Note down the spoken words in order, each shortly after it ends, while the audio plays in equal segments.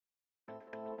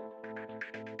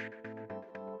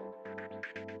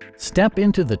Step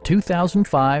into the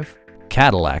 2005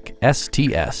 Cadillac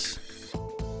STS.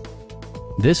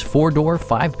 This four-door,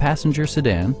 five-passenger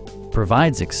sedan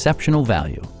provides exceptional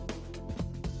value.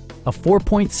 A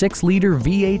 4.6-liter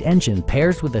V8 engine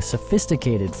pairs with a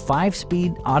sophisticated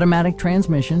 5-speed automatic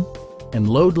transmission and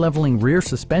load-leveling rear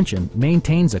suspension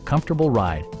maintains a comfortable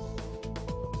ride.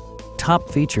 Top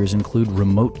features include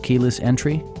remote keyless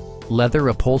entry, leather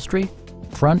upholstery,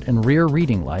 front and rear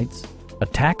reading lights, a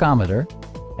tachometer,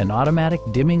 an automatic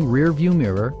dimming rear view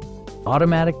mirror,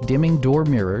 automatic dimming door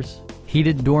mirrors,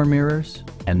 heated door mirrors,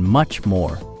 and much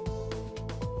more.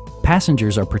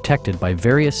 Passengers are protected by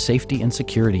various safety and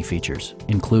security features,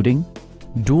 including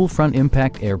dual front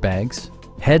impact airbags,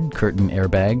 head curtain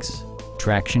airbags,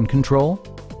 traction control,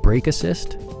 brake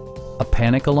assist, a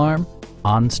panic alarm,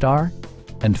 OnStar,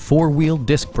 and four-wheel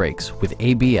disc brakes with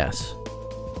ABS.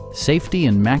 Safety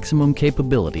and maximum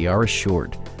capability are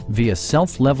assured via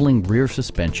self-leveling rear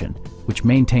suspension, which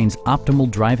maintains optimal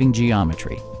driving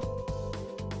geometry.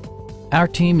 Our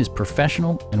team is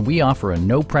professional and we offer a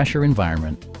no-pressure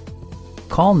environment.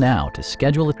 Call now to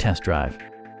schedule a test drive.